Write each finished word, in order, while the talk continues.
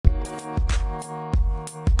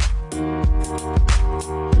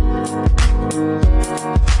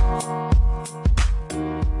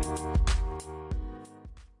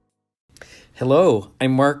Hello,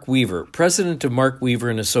 I'm Mark Weaver, president of Mark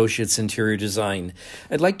Weaver and Associates Interior Design.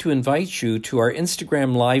 I'd like to invite you to our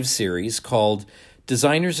Instagram live series called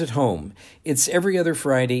Designers at Home. It's every other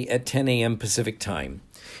Friday at 10 a.m. Pacific Time.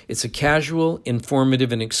 It's a casual,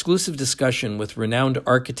 informative, and exclusive discussion with renowned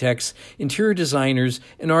architects, interior designers,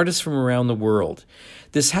 and artists from around the world.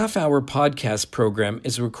 This half-hour podcast program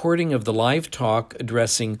is a recording of the live talk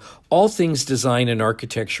addressing all things design and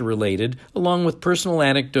architecture related, along with personal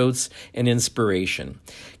anecdotes and inspiration.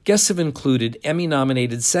 Guests have included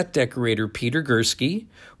Emmy-nominated set decorator Peter Gursky,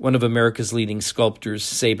 one of America's leading sculptors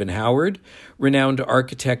Sabin Howard, renowned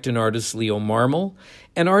architect and artist Leo Marmol,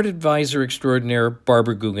 and art advisor extraordinaire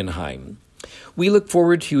Barbara Guggenheim. We look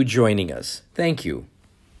forward to you joining us. Thank you.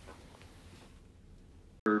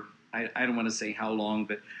 I don't want to say how long,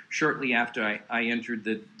 but shortly after I entered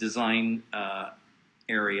the design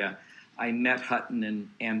area, I met Hutton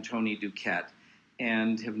and Tony Duquette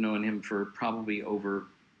and have known him for probably over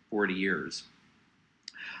 40 years.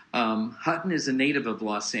 Hutton is a native of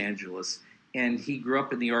Los Angeles, and he grew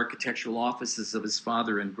up in the architectural offices of his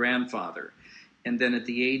father and grandfather. And then at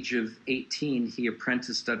the age of 18, he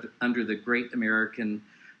apprenticed under the great American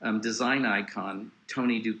design icon,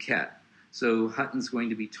 Tony Duquette. So Hutton's going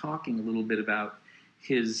to be talking a little bit about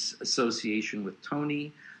his association with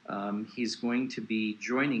Tony. He's going to be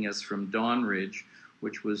joining us from Dawn Ridge,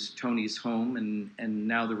 which was Tony's home and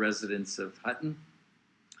now the residence of Hutton.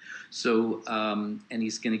 So, and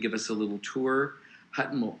he's going to give us a little tour.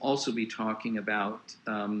 Hutton will also be talking about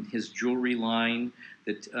his jewelry line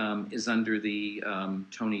that is under the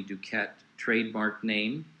Tony Duquette trademark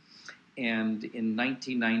name. And in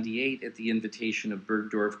 1998, at the invitation of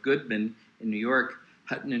Bergdorf Goodman in New York,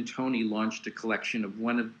 Hutton and Tony launched a collection of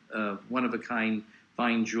one-of-a-kind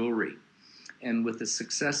fine jewelry. And with the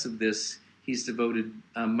success of this, he's devoted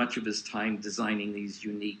much of his time designing these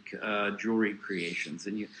unique jewelry creations.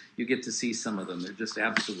 And you get to see some of them. They're just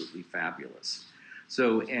absolutely fabulous.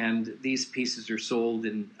 So, and these pieces are sold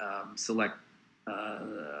in select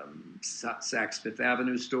Saks Fifth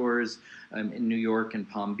Avenue stores in New York and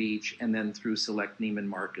Palm Beach, and then through select Neiman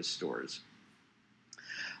Marcus stores.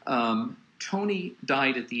 Tony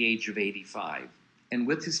died at the age of 85, and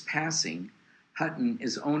with his passing, Hutton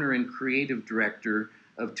is owner and creative director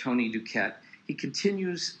of Tony Duquette. He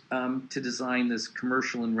continues to design this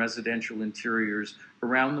commercial and residential interiors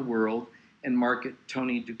around the world and market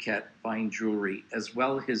Tony Duquette fine jewelry, as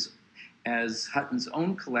well as Hutton's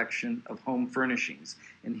own collection of home furnishings.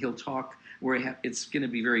 And he'll talk, it's going to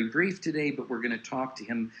be very brief today, but we're going to talk to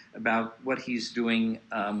him about what he's doing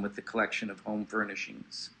with the collection of home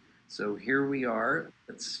furnishings. So here we are.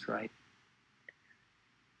 Let's try.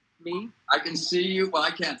 Me? I can see you. Well,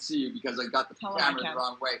 I can't see you because I got the camera the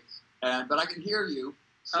wrong way. But I can hear you.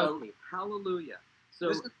 So okay, hallelujah. So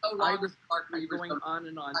this is so long I was going on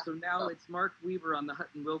and on. So now it's Mark Weaver on the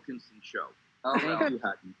Hutton Wilkinson Show. Oh, Thank you,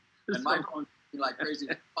 Hutton. And my phone's like crazy.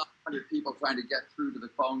 500 people trying to get through to the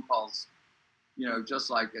phone calls, you know, just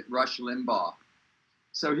like at Rush Limbaugh.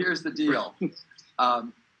 So here's the deal.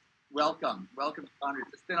 Welcome, Conrad.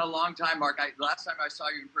 It's been a long time, Mark. Last time I saw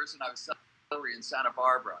you in person, I was celebrating in Santa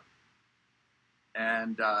Barbara,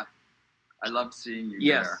 and I loved seeing you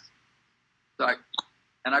there. So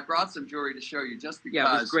I brought some jewelry to show you just because.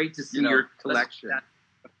 Yeah, it was great to see your collection.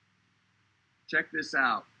 Check this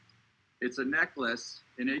out. It's a necklace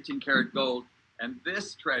in 18 karat gold, and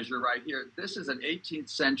this treasure right here. This is an 18th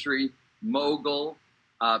century Mogul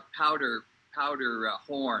powder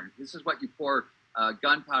horn. This is what you pour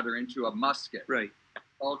gunpowder into a musket. Right.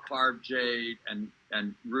 All carved jade and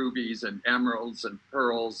rubies and emeralds and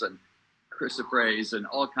pearls and chrysoprase and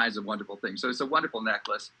all kinds of wonderful things. So it's a wonderful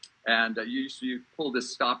necklace. And you pull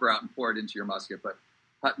this stopper out and pour it into your musket. But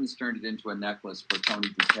Hutton's turned it into a necklace for Tony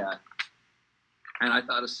Duquette. And I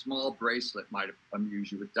thought a small bracelet might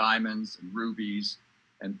amuse you with diamonds and rubies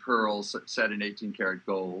and pearls set in 18 karat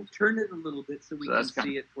gold. Turn it a little bit so we can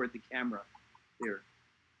see it toward the camera. There.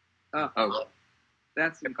 Oh.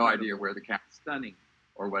 That's no idea where the camera. Stunning.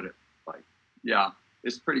 Or what it's like. Yeah,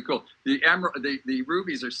 it's pretty cool. The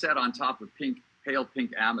rubies are set on top of pale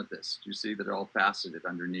pink amethyst. You see that are all faceted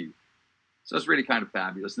underneath. So it's really kind of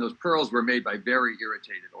fabulous. And those pearls were made by very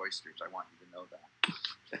irritated oysters. I want you to know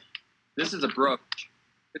that. This is a brooch.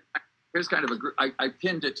 Here's kind of I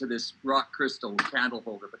pinned it to this rock crystal candle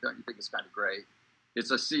holder, but don't you think it's kind of great?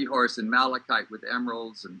 It's a seahorse in malachite with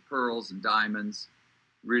emeralds and pearls and diamonds.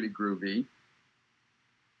 Really groovy.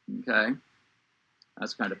 Okay.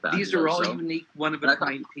 That's kind of fabulous. These are all unique,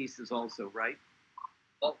 one-of-a-kind pieces also, right?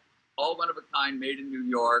 All one-of-a-kind, made in New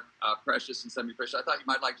York, precious and semi-precious. I thought you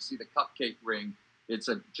might like to see the cupcake ring It's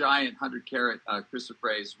a giant 100-carat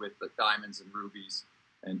chrysoprase with the diamonds and rubies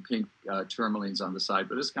and pink tourmalines on the side,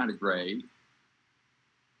 but it's kind of gray.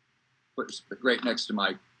 Put right next to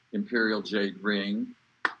my imperial jade ring.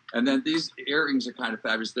 And then these earrings are kind of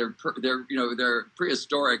fabulous. They're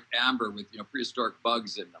prehistoric amber with prehistoric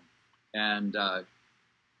bugs in them, and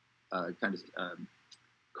kind of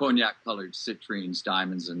cognac-colored citrines,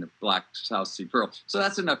 diamonds, and the black South Sea pearl. So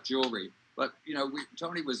that's enough jewelry. But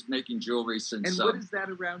Tony was making jewelry since. And what is that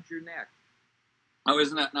around your neck? Oh,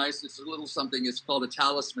 isn't that nice? It's a little something. It's called a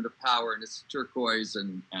talisman of power, and it's turquoise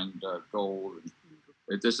and gold.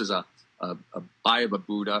 And this is a eye of a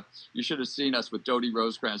Buddha. You should have seen us with Dodi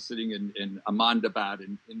Rosecrans sitting in Ahmedabad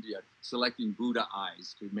in India, selecting Buddha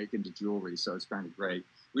eyes to make into jewelry. So it's kind of great.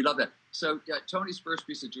 We love that. So yeah, Tony's first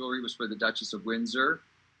piece of jewelry was for the Duchess of Windsor.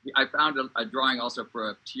 I found a drawing also for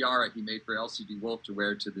a tiara he made for Elsie de Wolfe to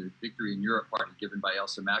wear to the Victory in Europe party given by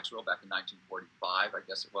Elsa Maxwell back in 1945, I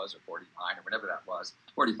guess it was, or 49, or whatever that was,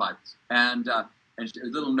 45. And a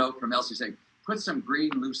little note from Elsie saying, put some green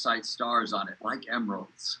lucite stars on it, like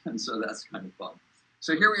emeralds. And so that's kind of fun.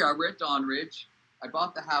 So here we are, we're at Dawn Ridge. I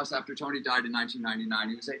bought the house after Tony died in 1999.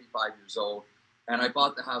 He was 85 years old. And I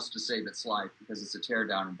bought the house to save its life because it's a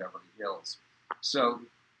teardown in Beverly Hills. So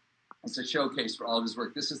it's a showcase for all of his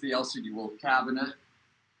work. This is the Elsie de Wolfe cabinet.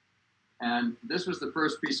 And this was the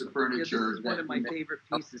first piece of furniture. Yeah, this is one of my favorite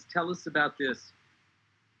pieces. Tell us about this.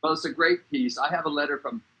 Well, it's a great piece. I have a letter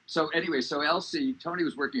from... So anyway, Tony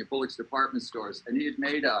was working at Bullock's department stores, and he had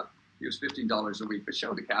made he was $15 a week, but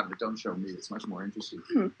show the cabinet, don't show me. It's much more interesting.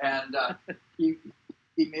 And he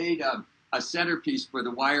made a centerpiece for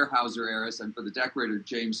the Weyerhaeuser heiress and for the decorator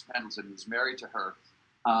James Pendleton, who was married to her.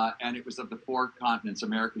 And it was of the four continents,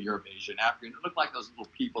 America, Europe, Asia, and Africa. And it looked like those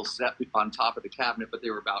little people sat on top of the cabinet, but they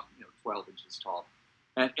were about 12 inches tall.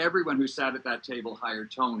 And everyone who sat at that table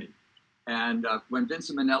hired Tony. And when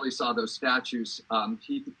Vincent Minnelli saw those statues,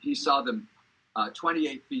 he saw them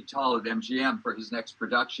 28 feet tall at MGM for his next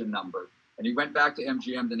production number. And he went back to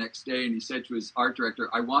MGM the next day and he said to his art director,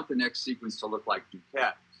 I want the next sequence to look like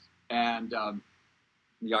Duquette. And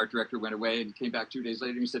the art director went away and he came back 2 days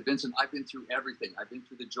later and he said, Vincent, I've been through everything. I've been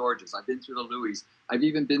through the Georges. I've been through the Louis. I've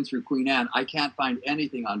even been through Queen Anne. I can't find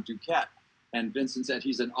anything on Duquette. And Vincent said,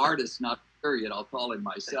 he's an artist, not a period. I'll call him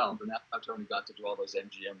myself. And that's how Tony got to do all those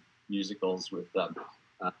MGM musicals with,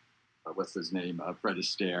 what's his name, Fred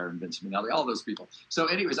Astaire and Vincent Minnelli, all those people. So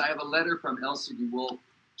anyways, I have a letter from Elsie de Wolfe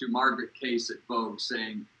to Margaret Case at Vogue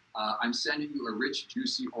saying, I'm sending you a rich,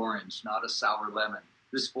 juicy orange, not a sour lemon.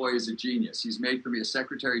 This boy is a genius. He's made for me a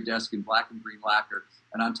secretary desk in black and green lacquer,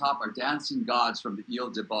 and on top are dancing gods from the Ile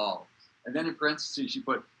de Bal. And then in parentheses, she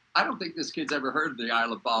put, I don't think this kid's ever heard of the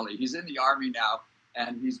Isle of Bali. He's in the army now,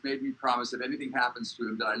 and he's made me promise if anything happens to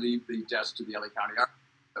him that I leave the desk to the LA County Army.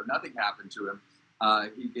 So nothing happened to him.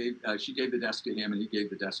 She gave the desk to him, and he gave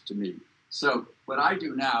the desk to me. So what I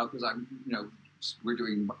do now, because we're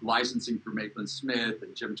doing licensing for Maitland Smith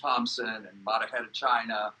and Jim Thompson and Mata Head of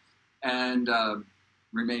China, and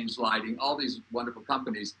Remains Lighting, all these wonderful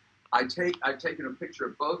companies. I've taken a picture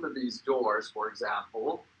of both of these doors, for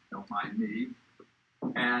example, don't mind me,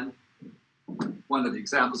 and one of the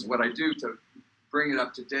examples of what I do to bring it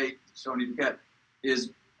up to date, Tony Duquette, is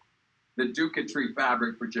the Duquetry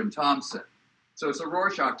fabric for Jim Thompson. So it's a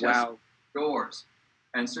Rorschach test doors.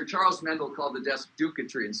 And Sir Charles Mendel called the desk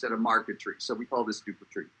Duquetry instead of Marquetry, so we call this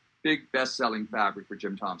Duquetry. Big best-selling fabric for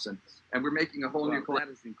Jim Thompson. And we're making a whole new collection.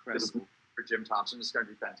 That is incredible. For Jim Thompson. It's going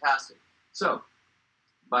to be fantastic. So,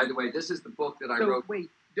 by the way, this is the book that I wrote. Wait,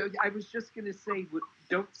 I was just going to say,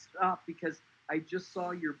 don't stop, because I just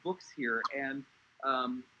saw your books here, and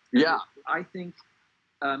I think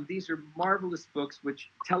these are marvelous books, which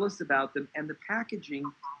tell us about them, and the packaging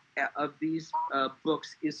of these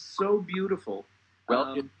books is so beautiful.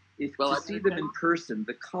 Well, to see them in person,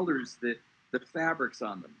 the colors, the fabrics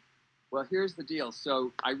on them. Well, here's the deal.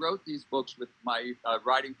 So I wrote these books with my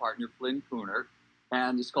writing partner, Flynn Cooner,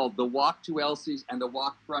 and it's called The Walk to Elsie's and The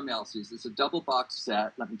Walk from Elsie's. It's a double box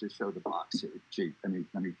set. Let me just show the box here. Gee, let me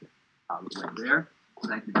get out of the way there.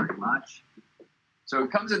 Thank you very much. So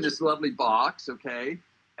it comes in this lovely box, okay,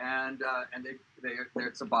 and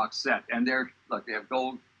it's a box set, and they have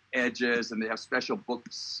gold edges, and they have special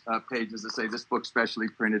books pages that say this book specially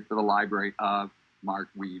printed for the library of Mark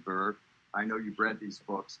Weaver. I know you've read these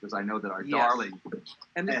books because I know that our darling.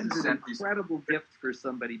 And this is an incredible gift for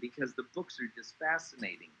somebody because the books are just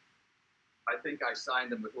fascinating. I think I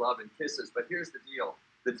signed them with love and kisses, but here's the deal.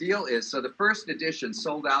 The deal is, so the first edition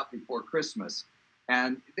sold out before Christmas,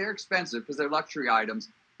 and they're expensive because they're luxury items,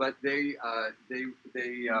 but they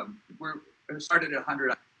were started at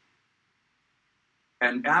 $100.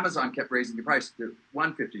 And Amazon kept raising the price to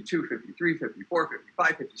 150, 250, 350, 450,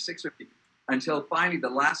 550, 650, until finally the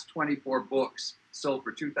last 24 books sold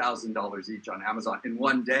for $2,000 each on Amazon in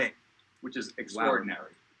one day, which is extraordinary. Wow.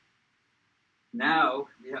 Now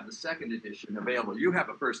we have the second edition available. You have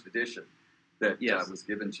a first edition that was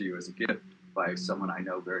given to you as a gift by someone I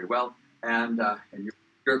know very well, and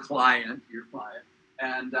your client,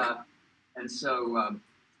 and so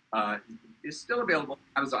it's still available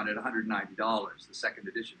on Amazon at $190, the second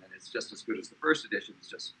edition, and it's just as good as the first edition. It's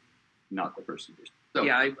just not the first edition. So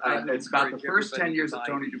yeah, it's about the first 10 years of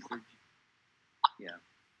Tony Duquesne. Yeah.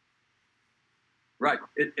 Right.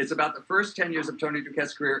 It's about the first 10 years of Tony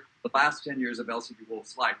Duquette's career, the last 10 years of Elsie de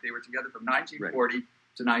Wolf's life. They were together from 1940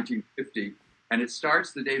 to 1950, and it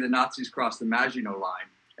starts the day the Nazis crossed the Maginot Line,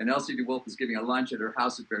 and Elsie de Wolf is giving a lunch at her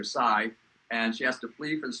house at Versailles, and she has to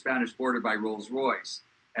flee for the Spanish border by Rolls-Royce.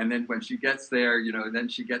 And then when she gets there, you know, then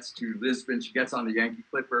she gets to Lisbon, she gets on the Yankee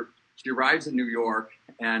Clipper, she arrives in New York,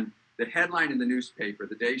 and the headline in the newspaper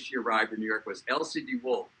the day she arrived in New York was Elsie de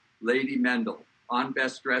Wolf, Lady Mendel, on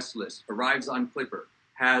best dress list, arrives on Clipper,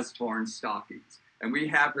 has torn stockings. And we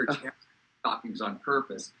have her tear stockings on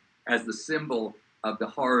purpose as the symbol of the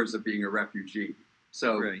horrors of being a refugee.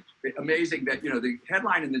 So amazing that, you know, the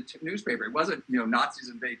headline in the newspaper, it wasn't, you know, Nazis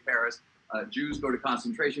invade Paris, Jews go to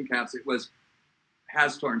concentration camps. It was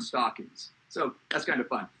has torn stockings. So that's kind of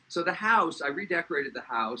fun. So the house, I redecorated the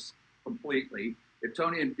house completely.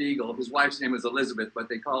 Tony Beagle, his wife's name was Elizabeth, but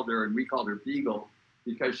they called her, and we called her Beagle,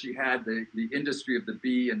 because she had the industry of the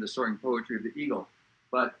bee and the soaring poetry of the eagle.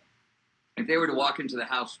 But if they were to walk into the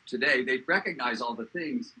house today, they'd recognize all the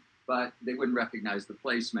things, but they wouldn't recognize the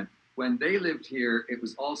placement. When they lived here, it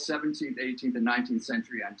was all 17th, 18th, and 19th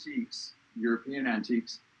century antiques, European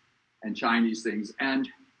antiques, and Chinese things. And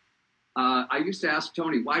I used to ask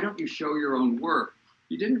Tony, why don't you show your own work?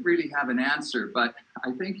 He didn't really have an answer, but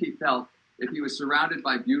I think he felt if he was surrounded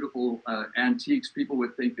by beautiful antiques, people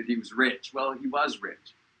would think that he was rich. Well, he was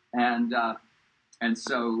rich. And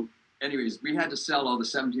so, anyways, we had to sell all the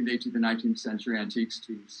 17th, 18th, and 19th century antiques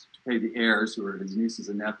to pay the heirs, who were his nieces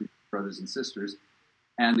and nephews, brothers and sisters,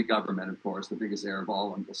 and the government, of course, the biggest heir of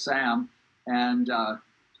all, Uncle Sam, and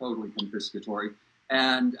totally confiscatory.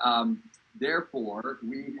 And therefore,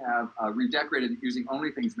 we have redecorated using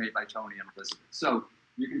only things made by Tony and Elizabeth. So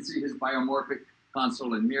you can see his biomorphic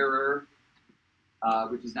console and mirror,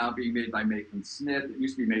 which is now being made by Maitland Smith. It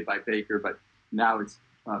used to be made by Baker, but now it's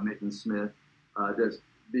Maitland Smith. There's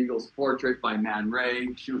Beagle's portrait by Man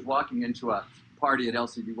Ray. She was walking into a party at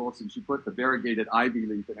Elsie de Wolf's, and she put the variegated ivy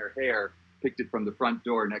leaf in her hair, picked it from the front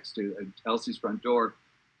door next to Elsie's front door.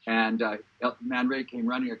 And Man Ray came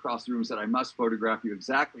running across the room and said, I must photograph you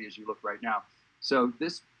exactly as you look right now. So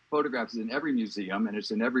this photograph is in every museum, and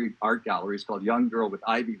it's in every art gallery. It's called Young Girl with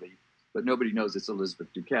Ivy Leaf, but nobody knows it's Elizabeth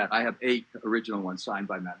Duquette. I have 8 original ones signed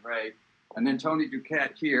by Man Ray. And then Tony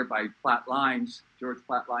Duquette here by Platt Lines, George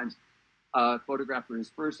Platt Lines, photographed for his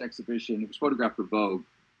first exhibition. It was photographed for Vogue,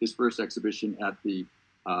 his first exhibition at the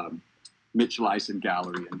Mitchell Eisen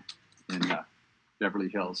Gallery in Beverly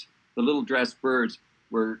Hills. The little dress birds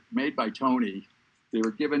were made by Tony. They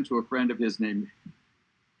were given to a friend of his named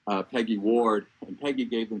Peggy Ward, and Peggy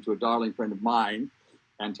gave them to a darling friend of mine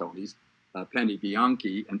and Tony's, Penny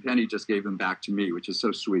Bianchi, and Penny just gave them back to me, which is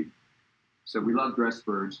so sweet. So we love dress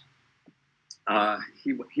birds.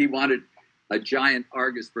 He wanted a giant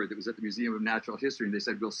Argus bird that was at the Museum of Natural History, and they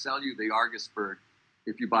said, we'll sell you the Argus bird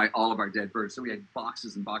if you buy all of our dead birds. So we had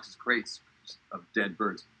boxes and boxes, crates of dead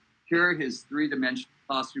birds. Here are his 3-dimensional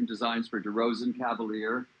costume designs for DeRozan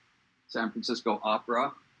Cavalier, San Francisco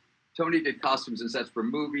Opera. Tony did costumes and sets for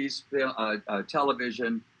movies,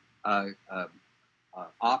 television,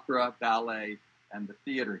 opera, ballet, and the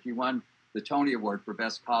theater. He won the Tony Award for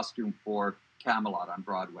Best Costume for Camelot on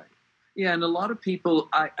Broadway. Yeah, and a lot of people,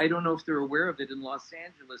 I don't know if they're aware of it, in Los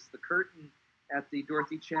Angeles, the curtain at the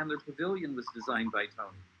Dorothy Chandler Pavilion was designed by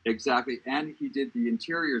Tony. Exactly, and he did the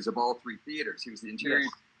interiors of all 3 theaters. He was the interior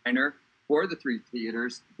designer for the 3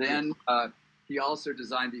 theaters. Then he also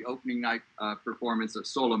designed the opening night performance of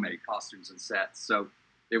Salome costumes and sets. So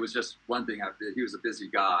it was just one thing. He was a busy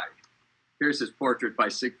guy. Here's his portrait by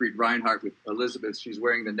Siegfried Reinhardt with Elizabeth. She's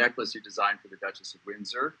wearing the necklace he designed for the Duchess of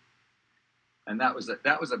Windsor. And that was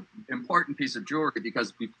an important piece of jewelry,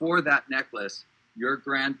 because before that necklace, your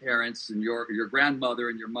grandparents and your grandmother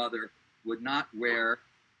and your mother would not wear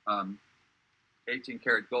 18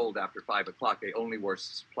 karat gold after 5 o'clock. They only wore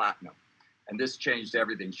platinum. And this changed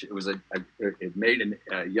everything. It made in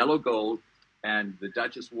yellow gold, and the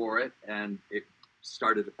Duchess wore it, and it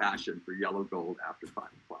started a fashion for yellow gold after 5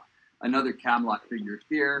 o'clock. Another Camelot figure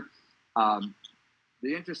here.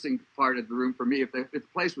 the interesting part of the room for me, if the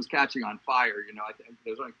place was catching on fire,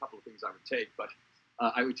 there's only a couple of things I would take, but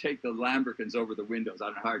I would take the lambrequins over the windows. I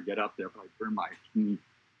don't know how I'd get up there, but I'd burn my knee.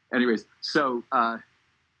 Anyways, so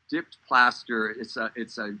dipped plaster. It's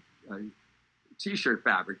a t-shirt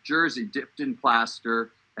fabric, jersey dipped in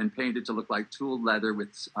plaster and painted to look like tooled leather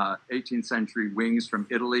with 18th century wings from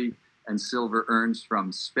Italy and silver urns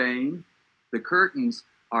from Spain. The curtains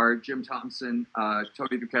are Jim Thompson,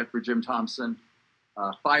 Tony Duquette for Jim Thompson,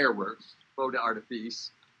 fireworks, faux d'artifice,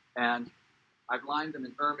 and I've lined them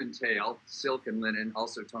in ermine tail, silk and linen,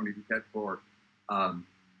 also Tony Duquette for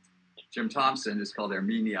Jim Thompson is called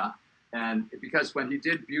Erminia. And because when he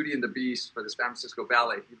did Beauty and the Beast for the San Francisco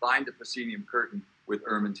Ballet, he lined the proscenium curtain with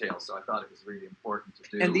ermine tail. So I thought it was really important to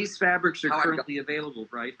do. And these fabrics are currently available,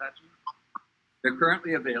 right, Hutton? They're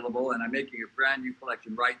currently available, and I'm making a brand new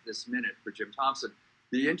collection right this minute for Jim Thompson.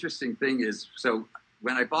 The interesting thing is, so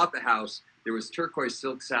when I bought the house, there was turquoise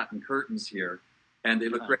silk satin curtains here, and they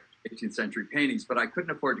look great 18th century paintings, but I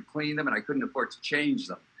couldn't afford to clean them, and I couldn't afford to change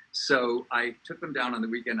them. So I took them down on the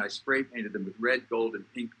weekend. I spray painted them with red, gold, and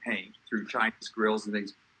pink paint through Chinese grills and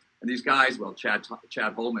things. And these guys, well, Chad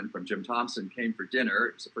Holman from Jim Thompson came for dinner.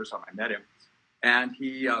 It was the first time I met him. And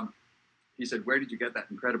he said, "Where did you get that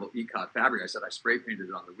incredible ikat fabric?" I said, "I spray painted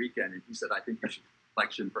it on the weekend." And he said, "I think you should do a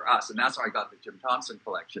collection for us." And that's how I got the Jim Thompson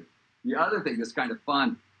collection. The other thing that's kind of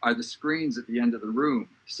fun are the screens at the end of the room.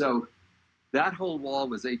 So that whole wall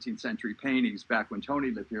was 18th century paintings back when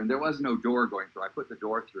Tony lived here, and there was no door going through. I put the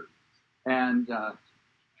door through, and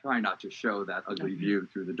try not to show that ugly view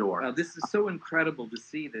through the door. This is so incredible to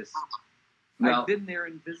see this. Well, I've been there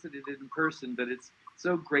and visited it in person, but it's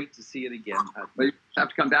so great to see it again. But you have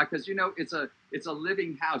to come back because it's a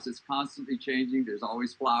living house. It's constantly changing. There's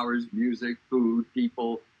always flowers, music, food,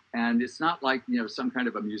 people, and it's not like some kind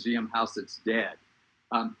of a museum house that's dead.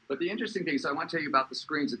 But the interesting thing is, I want to tell you about the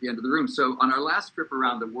screens at the end of the room. So on our last trip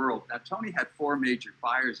around the world, now Tony had 4 major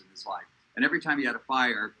fires in his life. And every time he had a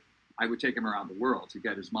fire, I would take him around the world to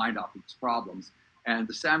get his mind off his problems. And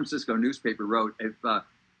the San Francisco newspaper wrote, if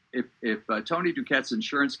Tony Duquette's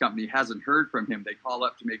insurance company hasn't heard from him, they call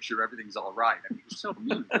up to make sure everything's all right. I mean, it was so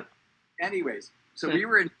mean. Anyways, so we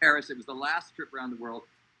were in Paris. It was the last trip around the world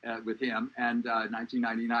with him, and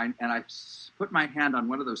 1999. And I put my hand on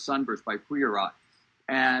one of those sunbursts by Pujarat.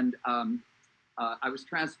 And I was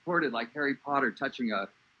transported like Harry Potter touching a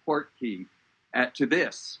port key to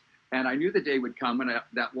this. And I knew the day would come when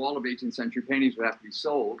that wall of 18th century paintings would have to be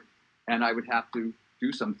sold, and I would have to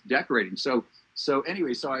do some decorating. So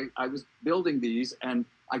I was building these, and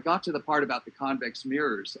I got to the part about the convex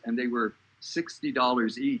mirrors, and they were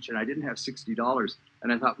 $60 each, and I didn't have $60.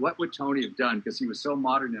 And I thought, what would Tony have done? Because he was so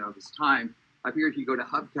modern and of his time. I figured he'd go to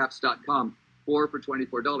hubcaps.com, 4 for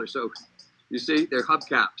 $24. So you see, they're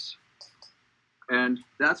hubcaps. And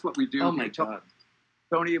that's what we do. Oh, my God.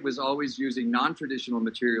 Tony was always using non-traditional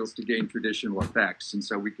materials to gain traditional effects, and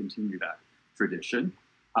so we continue that tradition.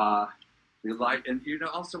 We light, and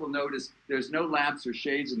also will notice there's no lamps or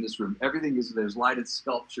shades in this room. Everything there's lighted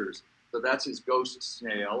sculptures. So that's his ghost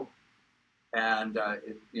snail, and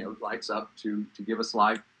it lights up to give us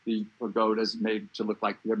light. The pagoda's made to look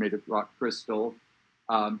like they're made of rock crystal.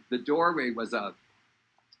 The doorway was a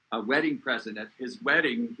wedding present. At his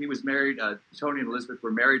wedding, he was married. Tony and Elizabeth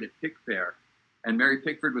were married at Pickfair. And Mary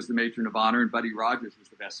Pickford was the matron of honor, and Buddy Rogers was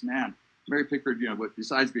the best man. Mary Pickford,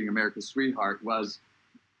 besides being America's sweetheart, was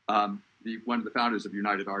one of the founders of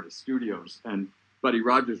United Artists Studios. And Buddy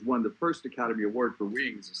Rogers won the first Academy Award for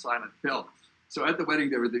Wings, a silent film. So at the wedding,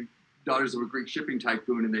 there were the daughters of a Greek shipping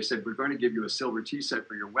tycoon, and they said, "We're going to give you a silver tea set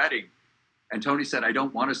for your wedding." And Tony said, "I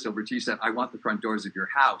don't want a silver tea set. I want the front doors of your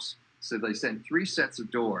house." So they sent 3 sets of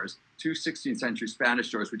doors, 2 16th century Spanish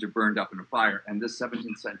doors, which had burned up in a fire, and this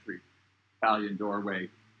 17th century Italian doorway,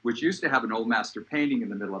 which used to have an old master painting in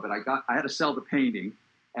the middle of it. I had to sell the painting,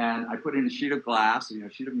 and I put in a sheet of glass, a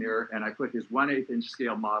sheet of mirror, and I put his 1/8 inch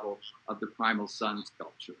scale model of the Primal Sun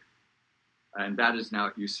sculpture, and that is now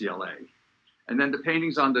at UCLA. And then the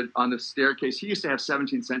paintings on the staircase. He used to have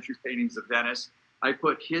 17th century paintings of Venice. I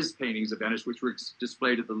put his paintings of Venice, which were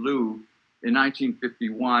displayed at the Louvre in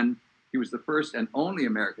 1951. He was the first and only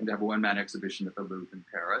American to have a one-man exhibition at the Louvre in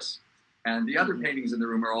Paris. And the other paintings in the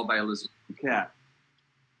room are all by Elizabeth Duquette.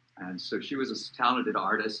 And so she was a talented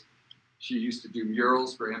artist. She used to do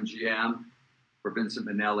murals for MGM, for Vincent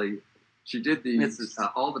Minnelli. She did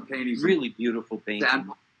all the paintings. Really beautiful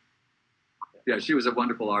painting. Yeah, she was a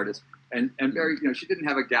wonderful artist. And very, she didn't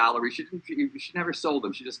have a gallery. She never sold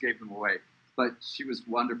them. She just gave them away. But she was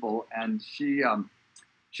wonderful. And she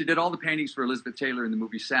did all the paintings for Elizabeth Taylor in the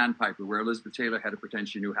movie Sandpiper, where Elizabeth Taylor had to pretend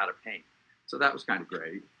she knew how to paint. So that was kind of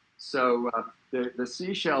great. So the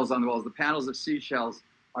seashells on the walls, the panels of seashells,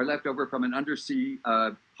 are left over from an undersea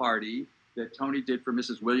party that Tony did for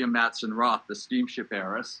Mrs. William Matson Roth, the steamship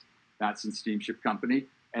heiress, Matson Steamship Company.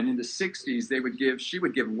 And in the 60s, she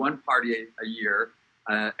would give one party a year,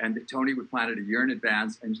 and Tony would plan it a year in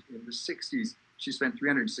advance. And in the 60s, she spent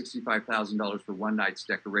 $365,000 for one night's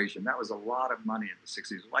decoration. That was a lot of money in the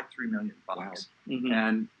 60s, like $3 million. Wow. Mm-hmm.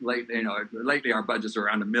 And lately our budgets are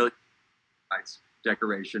around $1 million nights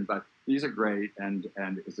decoration, but these are great. And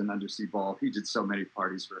it's an undersea ball. He did so many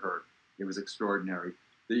parties for her. It was extraordinary.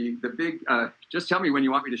 The big, just tell me when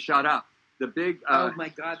you want me to shut up. The big. Oh my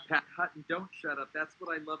God, Pat Hutton, don't shut up. That's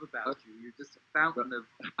what I love about you. You're just a fountain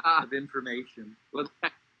of information. Well,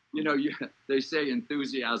 they say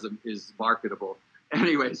enthusiasm is marketable.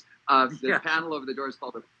 Anyways, the panel over the door is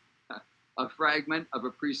called a fragment of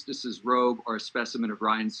a priestess's robe or a specimen of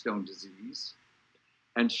rhinestone disease.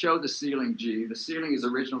 And show the ceiling, G. The ceiling is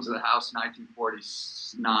original to the house,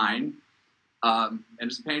 1949. And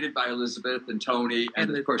it's painted by Elizabeth and Tony.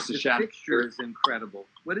 And of course, the fixture is incredible.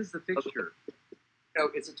 What is the fixture?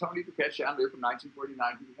 It's a Tony Duquette chandelier from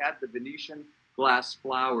 1949. He had the Venetian glass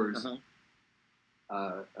flowers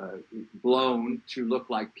blown to look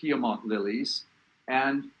like Piedmont lilies.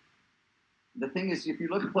 And the thing is, if you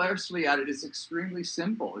look closely at it, it's extremely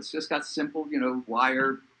simple. It's just got simple,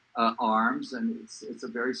 wire arms, and it's a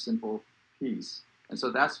very simple piece. And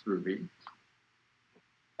so that's groovy.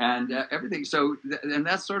 And everything. So, and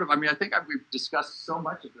that's sort of, I think we've discussed so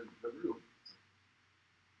much of the room.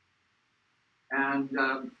 And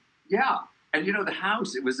and the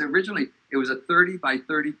house, it was a 30 by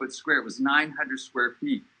 30 foot square. It was 900 square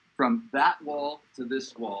feet from that wall to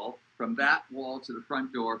this wall, from that wall to the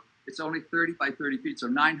front door. It's only 30 by 30 feet, so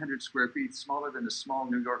 900 square feet, smaller than a small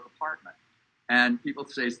New York apartment. And people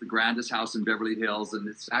say it's the grandest house in Beverly Hills, and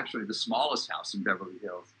it's actually the smallest house in Beverly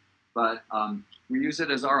Hills. But we use it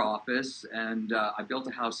as our office, and I built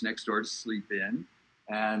a house next door to sleep in.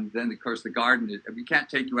 And then, of course, the garden, we can't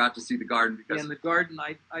take you out to see the garden because... And the garden,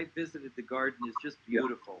 I visited the garden, is just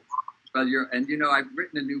beautiful. Well, I've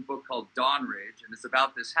written a new book called Dawn Ridge, and it's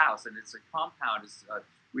about this house, and it's a compound.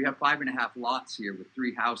 We have 5.5 lots here with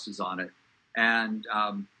 3 houses on it. And,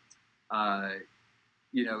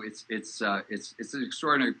 it's an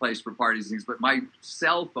extraordinary place for parties and things, but my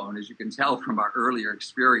cell phone, as you can tell from our earlier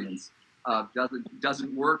experience,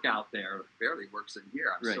 doesn't work out there. It barely works in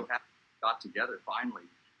here. I'm so happy we got together finally.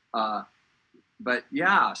 But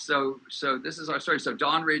yeah, so this is our story. So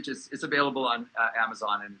Dawn Ridge it's available on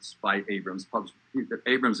Amazon, and it's by Abrams.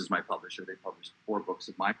 Abrams is my publisher. They published 4 books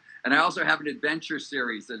of mine. And I also have an adventure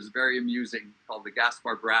series that is very amusing called the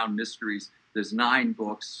Gaspar Brown Mysteries. There's 9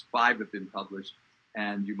 books, 5 have been published.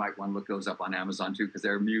 And you might want to look those up on Amazon too, because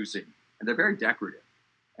they're amusing and they're very decorative.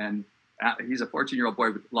 And he's a 14-year-old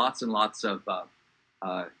boy with lots and lots of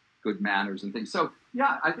good manners and things. So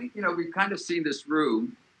yeah, I think we've kind of seen this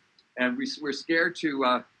room, and we're scared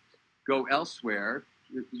to go elsewhere.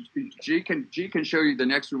 G can show you the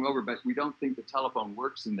next room over, but we don't think the telephone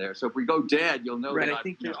works in there. So if we go dead, you'll know. Right, I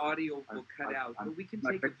think the audio will cut out, but we can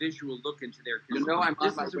take a visual look into there. I'm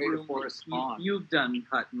on my way to Forest Pond. You've done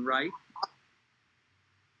Hutton, right?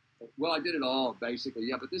 Well, I did it all basically,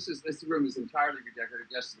 yeah. But this room is entirely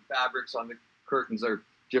redecorated. Yes, the fabrics on the curtains are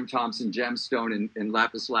Jim Thompson gemstone in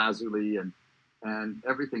lapis lazuli, and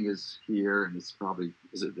everything is here. And it's probably,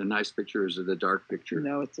 is it a nice picture or is it a dark picture?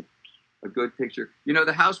 No, it's a good picture.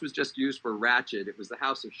 The house was just used for Ratched. It was the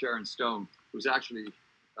house of Sharon Stone. It was actually,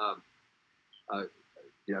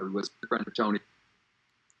 it was a friend of Tony.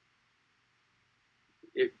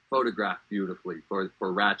 It photographed beautifully for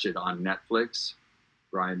Ratched on Netflix.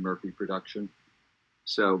 Brian Murphy production.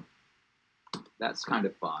 So that's kind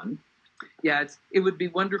of fun. Yeah, it would be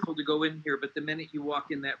wonderful to go in here, but the minute you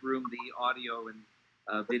walk in that room, the audio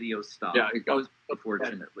and video stop. Yeah, it goes,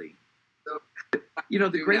 unfortunately. So,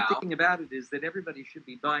 the great thing about it is that everybody should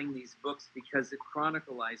be buying these books because it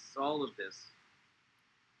chronicles all of this.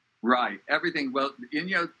 Right, everything. Well,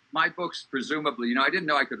 my books, presumably, I didn't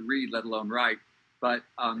know I could read, let alone write, but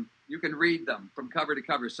you can read them from cover to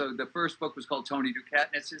cover. So the first book was called Tony Duquette,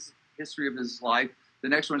 and it's his history of his life. The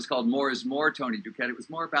next one is called More is More, Tony Duquette. It was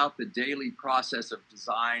more about the daily process of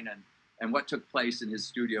design and what took place in his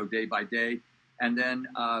studio day by day. And then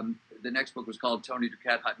the next book was called Tony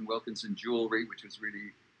Duquette, Hutton Wilkinson Jewelry, which was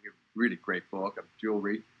really great book of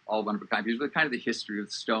jewelry, all one of a kind. It was kind of the history of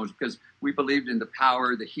the stones, because we believed in the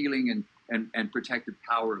power, the healing and protective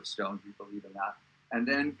power of stones. We believe in that. And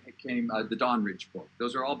then came the Dawn Ridge book.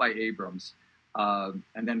 Those are all by Abrams. And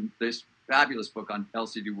then this fabulous book on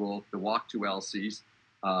Elsie DeWolf, The Walk to Elsie's.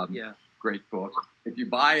 Great book. If you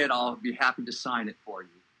buy it, I'll be happy to sign it for you.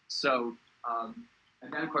 So,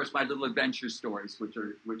 and then of course my little adventure stories,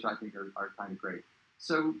 which I think are kind of great.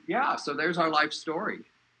 So yeah, so there's our life story.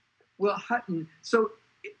 Well, Hutton, so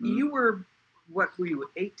you were, what were you,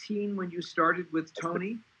 18 when you started with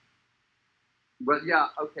Tony? Well, yeah,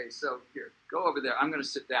 okay, so here, go over there. I'm going to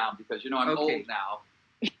sit down because, I'm old now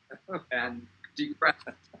and deep breath.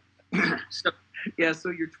 So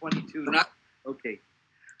you're 22 now. Okay.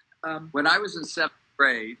 When I was in 7th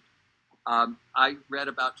grade, I read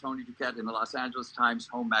about Tony Duquette in the Los Angeles Times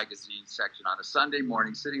Home Magazine section on a Sunday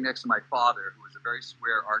morning, sitting next to my father, who was a very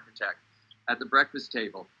square architect, at the breakfast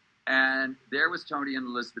table. And there was Tony and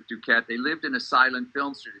Elizabeth Duquette. They lived in a silent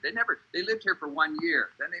film studio. They lived here for 1 year.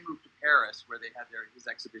 Then they moved to Paris, where they had his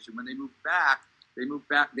exhibition. When they moved back,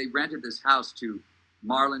 they rented this house to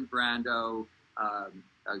Marlon Brando,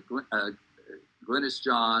 Glynis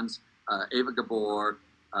Johns, Ava Gabor,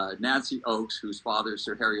 Nancy Oakes, whose father,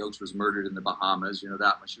 Sir Harry Oakes, was murdered in the Bahamas. You know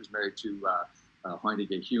that one. She was married to Hoyne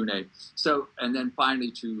Hune. So, and then finally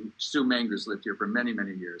to Sue Mangers, lived here for many,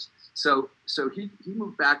 many years. So he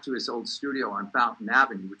moved back to his old studio on Fountain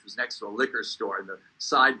Avenue, which was next to a liquor store. And the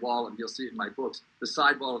side wall, and you'll see it in my books, the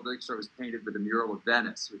side wall of the liquor store was painted with a mural of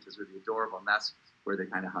Venice, which is really adorable. And that's where they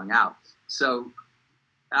kind of hung out. So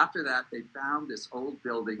after that, they found this old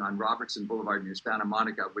building on Robertson Boulevard near Santa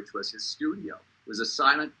Monica, which was his studio. It was a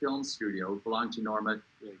silent film studio. It belonged to Norma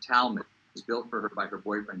Talmadge. It was built for her by her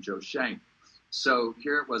boyfriend, Joe Schenck. So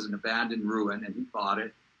here it was, an abandoned ruin, and he bought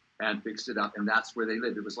it and fixed it up, and that's where they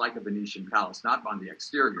lived. It was like a Venetian palace, not on the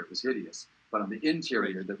exterior, it was hideous, but on the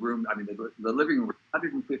interior, the living room was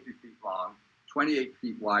 150 feet long, 28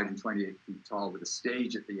 feet wide, and 28 feet tall, with a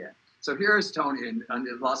stage at the end. So here is Tony in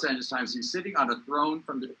the Los Angeles Times. He's sitting on a throne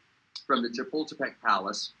from the Chapultepec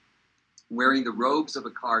Palace, wearing the robes of a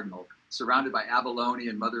cardinal, surrounded by abalone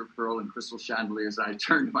and mother of pearl and crystal chandeliers. And I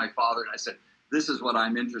turned to my father and I said, "This is what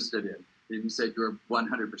I'm interested in." And he said, "You're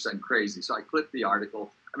 100% crazy." So I clipped the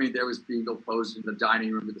article. I mean, there was Beagle posed in the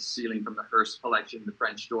dining room with the ceiling from the Hearst collection, the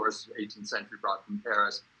French doors, 18th century, brought from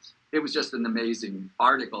Paris. It was just an amazing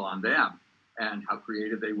article on them and how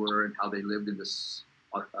creative they were and how they lived in this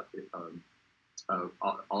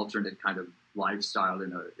alternate kind of lifestyle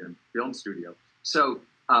in a film studio. So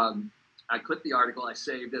I clipped the article, I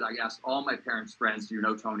saved it. I asked all my parents' friends, "Do you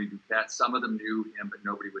know Tony Duquette?" Some of them knew him, but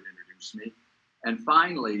nobody would introduce me. And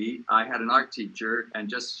finally, I had an art teacher, and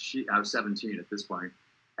I was 17 at this point,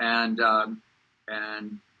 and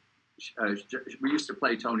we used to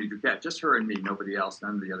play Tony Duquette, just her and me, nobody else,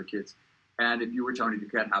 none of the other kids. And if you were Tony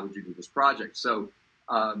Duquette, how would you do this project? So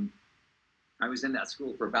I was in that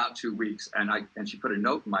school for about 2 weeks, and she put a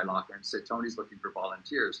note in my locker and said, "Tony's looking for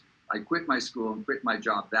volunteers." I quit my school and quit my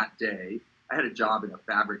job that day. I had a job in a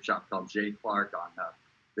fabric shop called J. Clark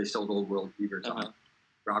they sold old world beavers on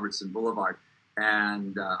Robertson Boulevard.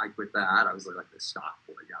 And I quit that. I was like the stock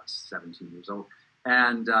boy. I was 17 years old.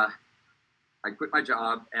 And I quit my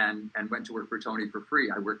job and went to work for Tony for free.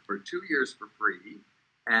 I worked for 2 years for free.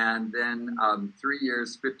 And then 3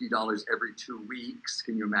 years, $50 every 2 weeks.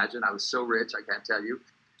 Can you imagine? I was so rich, I can't tell you.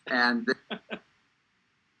 And then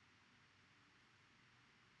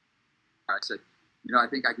I said, I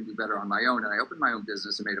think I can do better on my own. And I opened my own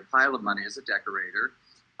business and made a pile of money as a decorator.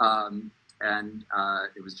 And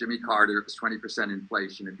it was Jimmy Carter. It was 20%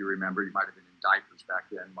 inflation, if you remember. You might have been in diapers back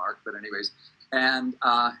then, Mark. But anyways, and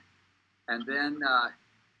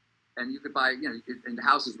then you could buy, and the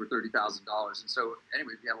houses were $30,000. And so,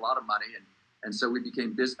 anyway, we had a lot of money, and so we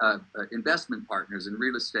became investment partners in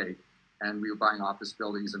real estate. And we were buying office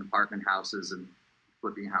buildings and apartment houses and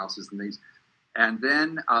flipping houses and things. And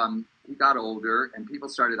then he got older, and people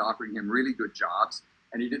started offering him really good jobs,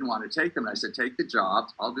 and he didn't want to take them. And I said, "Take the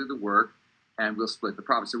jobs, I'll do the work, and we'll split the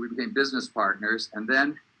profit." So we became business partners. And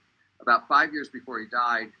then about 5 years before he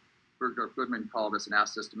died, Bergdorf Goodman called us and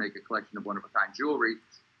asked us to make a collection of one-of-a-kind jewelry.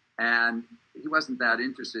 And he wasn't that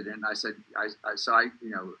interested. And I said, I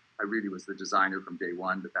really was the designer from day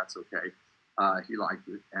one, but that's okay. He liked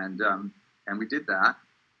it. And we did that.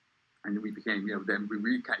 And we became, then we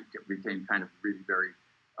became kind of really very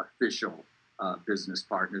official business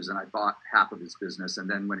partners. And I bought half of his business. And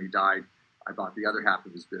then when he died, I bought the other half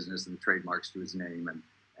of his business and the trademarks to his name.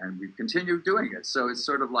 And we continued doing it. So it's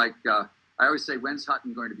sort of like, I always say, when's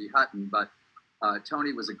Hutton going to be Hutton? But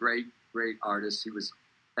Tony was a great, great artist. He was,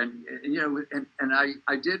 I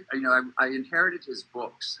inherited his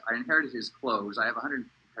books. I inherited his clothes. I have 100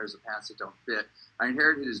 pairs of pants that don't fit. I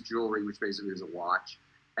inherited his jewelry, which basically is a watch.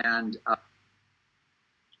 And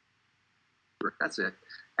that's it.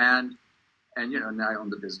 And now I own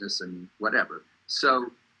the business and whatever.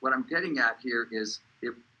 So what I'm getting at here is,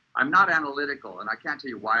 if I'm not analytical, and I can't tell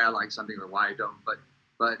you why I like something or why I don't, but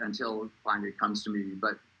but until finally it comes to me.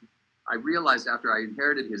 But I realized after I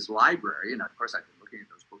inherited his library, and of course I've been looking at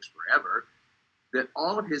those books forever, that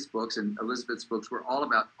all of his books and Elizabeth's books were all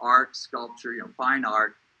about art, sculpture, fine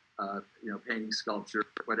art, painting, sculpture,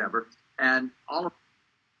 whatever, and all of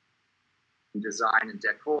design and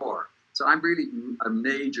decor. So I'm really a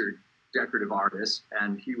major decorative artist,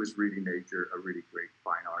 and he was really a really great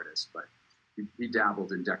fine artist, but he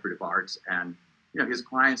dabbled in decorative arts, and his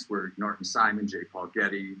clients were Norton Simon, J. Paul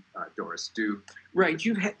Getty, Doris Duke. Right.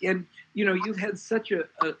 You've had such a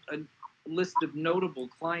list of notable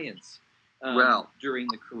clients during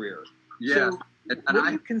the career. Yeah. So what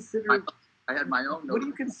do you consider? I had my own. What do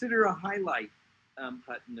you consider a highlight,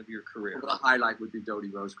 Hutton, of your career? Well, the highlight would be Dodie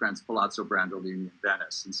Rosecrans, Palazzo Brandolini in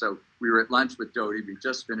Venice. And so we were at lunch with Dodie. We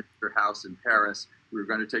just finished her house in Paris. We were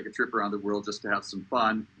going to take a trip around the world just to have some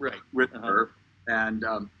fun with her. And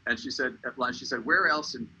she said at lunch, where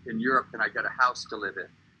else in Europe can I get a house to live in?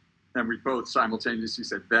 And we both simultaneously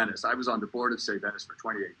said Venice. I was on the board of Say Venice for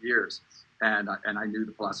 28 years. And I knew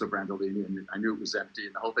the Palazzo Brandolini, and I knew it was empty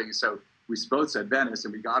and the whole thing. So we both said Venice,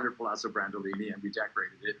 and we got her Palazzo Brandolini, and we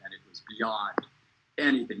decorated it, and it was beyond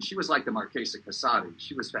anything. She was like the Marchesa Casati.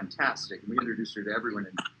 She was fantastic. And we introduced her to everyone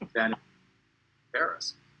in Venice,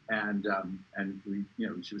 Paris. And we,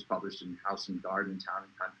 she was published in House and Garden, Town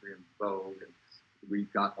and Country, and Vogue, and we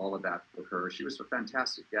got all of that for her. She was a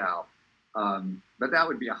fantastic gal. But that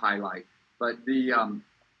would be a highlight. But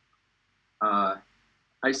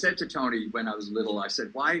I said to Tony when I was little, I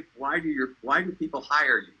said, why do people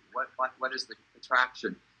hire you? What is the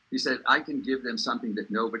attraction? He said, I can give them something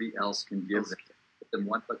that nobody else can give them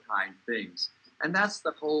one-of-a-kind things. And that's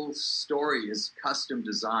the whole story, is custom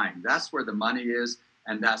design. That's where the money is,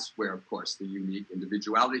 and that's where, of course, the unique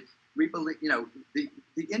individuality. We believe, the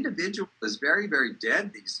individual is very, very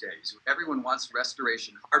dead these days. Everyone wants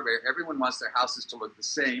restoration hardware. Everyone wants their houses to look the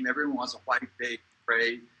same. Everyone wants a white, beige,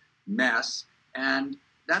 gray mess. And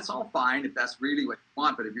that's all fine if that's really what you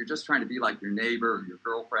want. But if you're just trying to be like your neighbor or your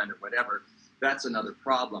girlfriend or whatever, that's another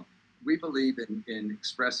problem. We believe in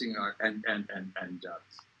expressing our and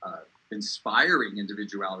inspiring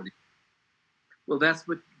individuality. Well, that's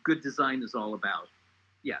what good design is all about.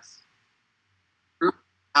 Yes. Through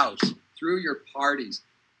your house, through your parties,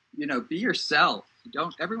 be yourself.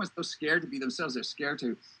 Everyone's so scared to be themselves. They're scared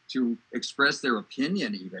to express their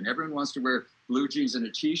opinion even. Everyone wants to wear blue jeans and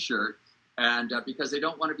a t-shirt, and because they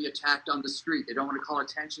don't want to be attacked on the street. They don't want to call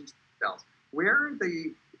attention to themselves. Where are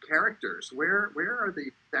the characters? Where are the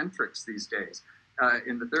eccentrics these days?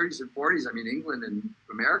 In the 30s and 40s, England and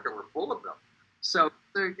America were full of them. So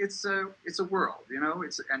it's a world,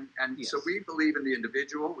 Yes. So we believe in the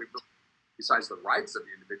individual. Besides the rights of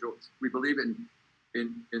the individual, we believe in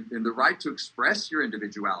the right to express your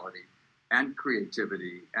individuality and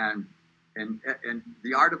creativity and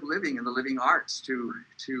the art of living and the living arts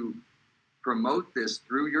to promote this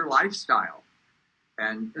through your lifestyle.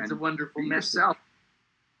 And it's a wonderful message. Yourself.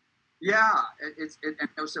 Yeah,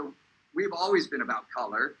 so we've always been about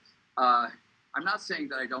color. I'm not saying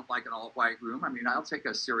that I don't like an all-white room. I'll take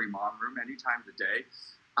a Siri mom room any time of the day.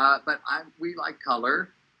 But we like color,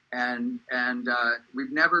 and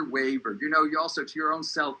we've never wavered. You also, to your own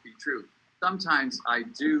self, be true. Sometimes I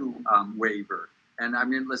do waver. And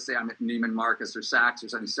let's say I'm at Neiman Marcus or Saks or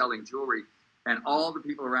something selling jewelry, and all the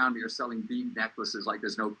people around me are selling bead necklaces like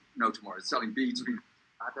there's no tomorrow. It's selling beads.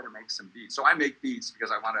 I better make some beads. So I make beads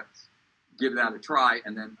because I want to give that a try.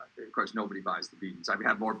 And then, of course, nobody buys the beads. I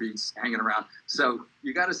have more beads hanging around. So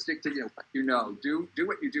you got to stick to what you know. Do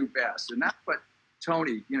what you do best. And that's what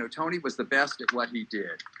Tony was the best at what he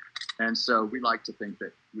did. And so we like to think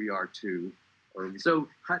that we are too. So,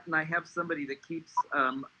 Hutton, I have somebody that keeps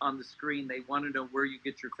on the screen. They want to know where you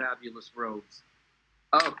get your fabulous robes.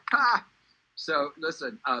 Oh, ha! So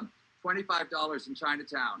listen, $25 in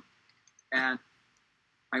Chinatown, and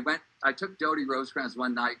I took Dodie Rosecrans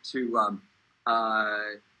one night to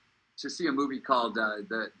see a movie called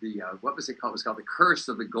what was it called? It was called The Curse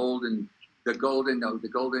of the Golden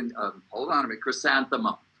hold on a minute,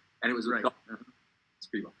 Chrysanthemum, and it was right.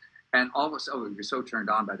 People, and almost we were so turned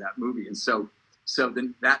on by that movie, and so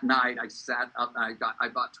then that night I sat up, and I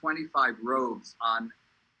bought 25 robes on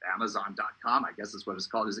Amazon.com, I guess is what it's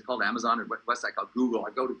called. Is it called Amazon or what's that called? Google. I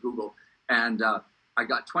go to Google, and I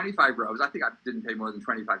got 25 robes. I think I didn't pay more than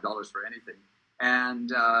 $25 for anything. And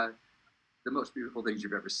the most beautiful things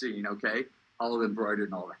you've ever seen, okay? All embroidered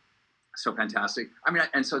and all that. So fantastic.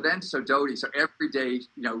 So Dodie, so every day,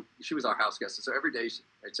 she was our house guest. So every day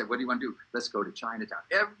I'd say, what do you want to do? Let's go to Chinatown.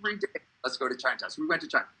 Every day, let's go to Chinatown. So we went to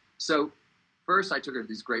China. So first I took her to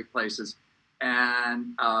these great places,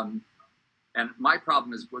 and And my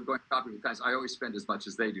problem is we're going shopping with clients. I always spend as much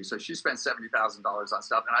as they do. So she spent $70,000 on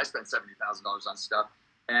stuff, and I spent $70,000 on stuff.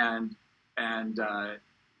 And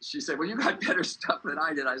she said, "Well, you got better stuff than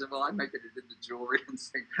I did." I said, "Well, I'm making it into jewelry and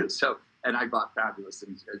things." So, and I bought fabulous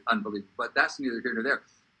things, unbelievable. But that's neither here nor there.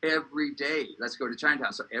 Every day, let's go to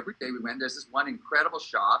Chinatown. So every day we went. There's this one incredible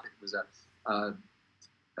shop. It was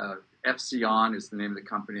Epsion is the name of the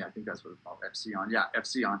company. I think that's what it's called. Epsion. Yeah,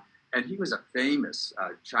 Epsion. And he was a famous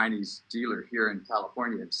Chinese dealer here in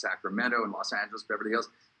California, in Sacramento, in Los Angeles, Beverly Hills.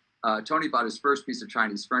 Tony bought his first piece of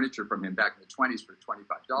Chinese furniture from him back in the 20s for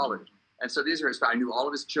 $25. And so these are I knew all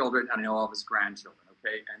of his children, and I know all of his grandchildren,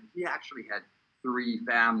 okay? And he actually had 3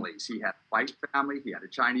 families. He had a white family, he had a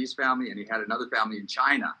Chinese family, and he had another family in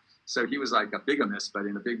China. So he was like a bigamist, but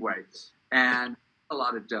in a big way. And a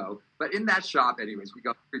lot of dough. But in that shop, anyways, we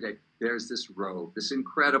go every day. There's this robe, this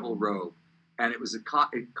incredible robe. And it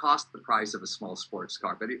cost the price of a small sports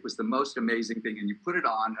car, but it was the most amazing thing. And you put it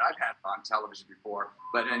on, and I've had it on television before,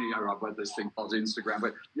 but what this thing called Instagram,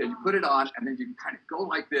 but yeah, you put it on, and then you kind of go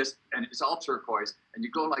like this, and it's all turquoise, and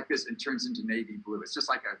you go like this, and it turns into navy blue. It's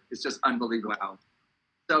just unbelievable. Wow.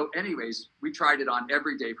 So, anyways, we tried it on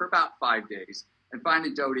every day for about 5 days, and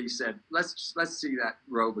finally, Dodie said, "Let's see that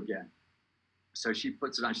robe again." So she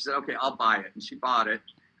puts it on. She said, "Okay, I'll buy it," and she bought it.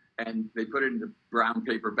 And they put it in the brown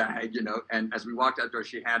paper bag, and as we walked out the door,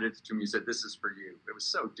 she handed it to me and said, "This is for you." It was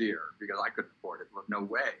so dear because I couldn't afford it. No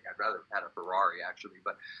way. I'd rather have had a Ferrari, actually.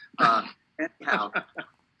 But anyhow,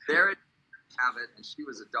 there it have it. And she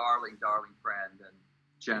was a darling, darling friend and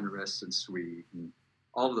generous and sweet and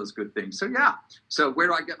all of those good things. So, yeah. So where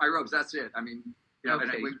do I get my robes? That's it. I mean, okay.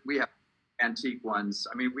 And we have antique ones.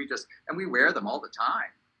 I mean, we wear them all the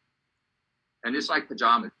time. And it's like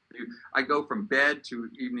pajamas. I go from bed to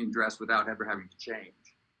evening dress without ever having to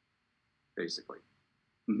change, basically.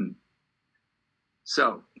 Mm-hmm.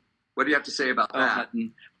 So, what do you have to say about that?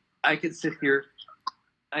 Hutton, I could sit here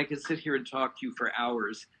and talk to you for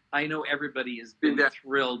hours. I know everybody has been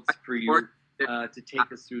thrilled for you to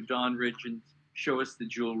take us through Dawnridge and show us the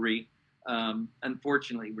jewelry.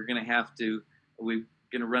 Unfortunately, we're going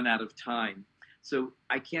to run out of time. So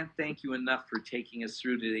I can't thank you enough for taking us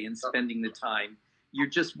through today and spending the time. You're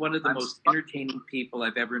just one of the most entertaining people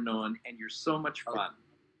I've ever known, and you're so much fun.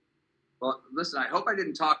 Well, listen, I hope I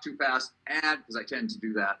didn't talk too fast, because I tend to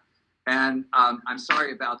do that. And I'm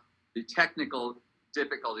sorry about the technical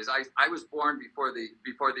difficulties. I was born before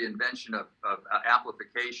the invention of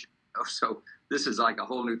amplification. So this is like a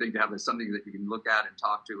whole new thing to have something that you can look at and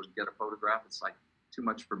talk to and get a photograph. It's like too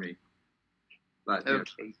much for me. But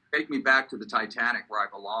okay. Take me back to the Titanic where I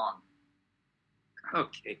belong.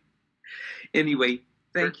 Okay. Anyway,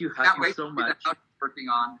 thank you, Hutton, so much. Working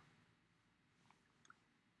on.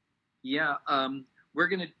 Yeah, we're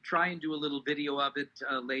going to try and do a little video of it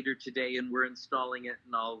later today, and we're installing it,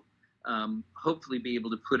 and I'll hopefully be able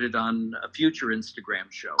to put it on a future Instagram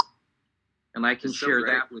show, and I can share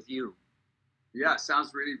that with you. Yeah,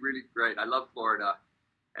 sounds really, really great. I love Florida.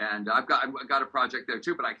 And I've got a project there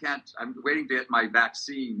too, but I can't. I'm waiting to get my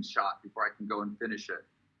vaccine shot before I can go and finish it.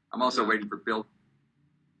 I'm also waiting for Bill.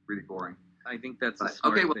 Really boring. I think that's a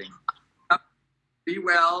smart thing. Be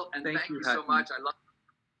well, and thank you so much. I love you.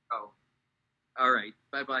 Oh. All right.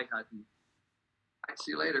 Bye-bye, Hutton. I'll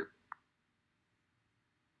see you later.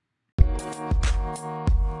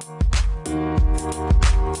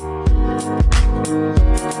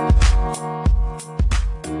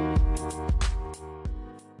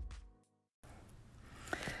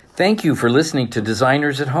 Thank you for listening to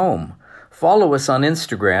Designers at Home. Follow us on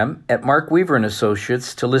Instagram at Mark Weaver &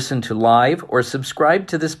 Associates to listen to live or subscribe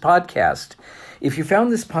to this podcast. If you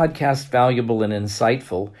found this podcast valuable and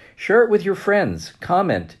insightful, share it with your friends,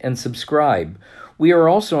 comment, and subscribe. We are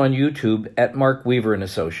also on YouTube at Mark Weaver &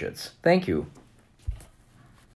 Associates. Thank you.